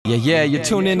Yeah, you're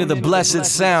tuned into the blessed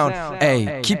sound.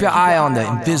 Hey, keep your eye on the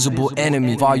Invisible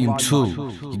Enemy, Volume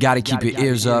 2. You gotta keep your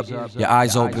ears up, your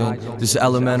eyes open. This is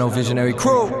Elemental Visionary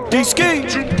Crew, Deeskee.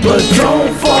 But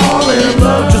don't fall in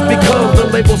love just because the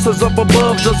label says up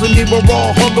above. Doesn't mean we're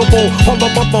all huggable. All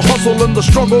about the hustle and the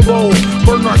struggle though.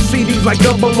 Burn our CDs like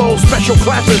double O. Special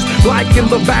classes like in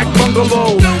the back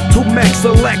bungalow. 2Mex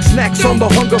selects next on the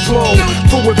hunger flow.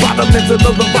 Fluid vitamins and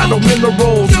other vital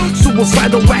minerals.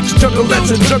 Suicidal wax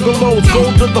juggalettes and juggalos.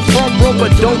 Go to the front row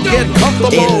but don't get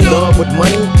comfortable. In love with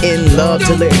money, in love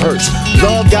till it hurts.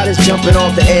 Love got us jumping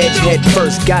off the edge head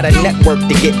first. Got a network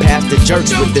to get past the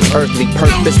jerks with this earthly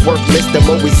purpose. Worthless the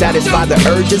more we satisfy the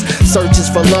urges. Searches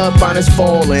for love find us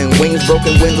falling. Wings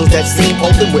broken windows that seem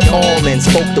open with all in.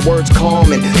 Spoke the words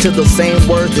calming till those same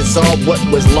words dissolve what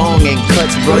was longing.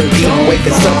 Cuts run deep, wake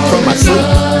us up from our sleep.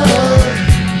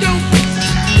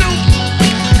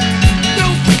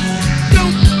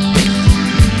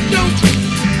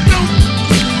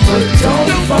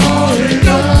 Don't fall in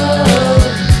love.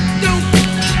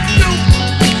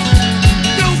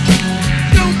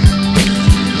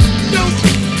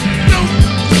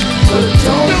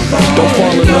 Don't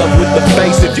fall in love with the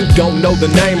face if you don't know the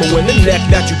name, or when the neck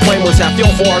that you claim was half your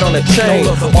heart on a chain.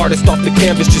 Artist off the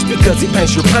canvas just because he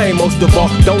paints your pain. Most of all,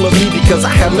 don't love me because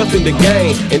I have nothing to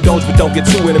gain. Indulge but don't get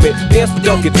too intimate. Dance but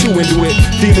don't get too into it.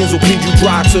 Feelings will bleed you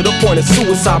dry to the point of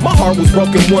suicide. My heart was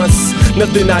broken once,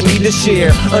 nothing I need to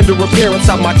share. Under repair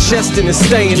inside my chest and it's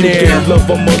staying there. You can't love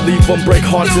them or leave them, break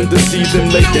hearts and deceive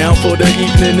them. Lay down for the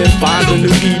evening and find a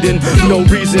new Eden. No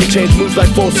reason, change moves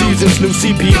like 4 seasons. New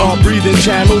CPR, breathing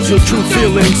channels your true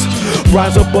feelings.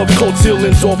 Rise above cold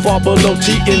ceilings or far below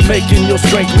cheating. Making your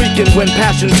strength weaken when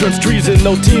passion turns treason.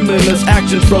 No teaming us,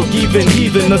 actions broke even,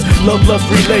 heathen us. Love, lust,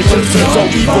 relations turn so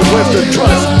evil, where's the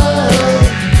trust?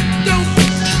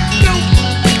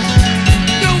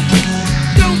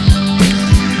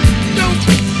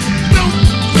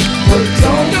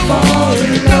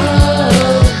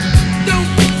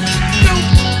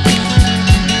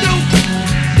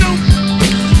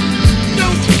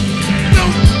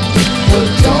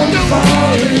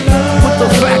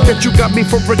 You got me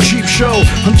for a cheap show.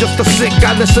 I'm just a sick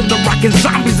guy, listen to rockin'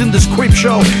 zombies in this creep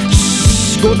show.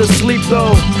 Shh, go to sleep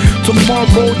though.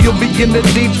 Tomorrow you'll be in the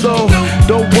deep though.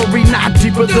 Don't worry, not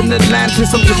deeper than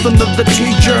Atlantis. I'm just another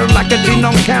teacher, like a dean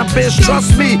on campus.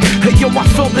 Trust me, hey yo, I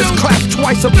filled this class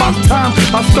twice. About time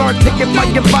I'll start taking my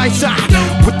advice.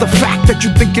 With the fact that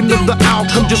you're thinking of the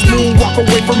outcome, just moonwalk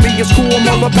away from me. It's cool, I'm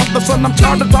all about the sun. I'm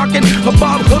tired of talking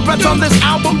about hood rats on this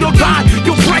album. You'll die,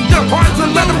 you'll break their hearts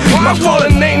and let them cry. My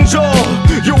fallen angel,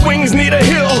 your wings need a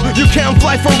hill. You can't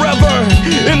fly forever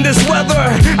in this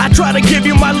weather. I try to give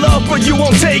you my love, but you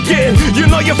won't take it. You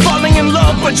know you're falling in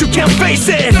love, but you can't face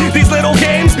it. These little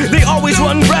games, they always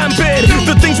run rampant.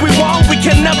 The things we want, we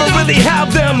can never really have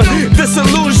them. This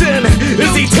illusion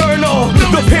is eternal.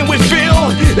 The pain we feel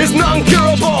is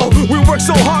non-curable. We work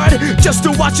so hard just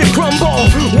to watch it crumble.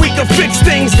 We can fix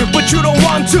things, but you don't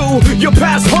want to. Your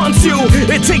past haunts you,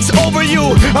 it takes over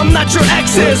you. I'm not your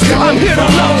exes, I'm here to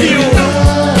love you.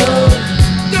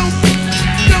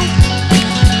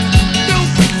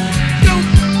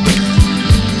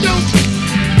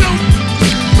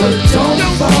 Don't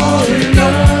fall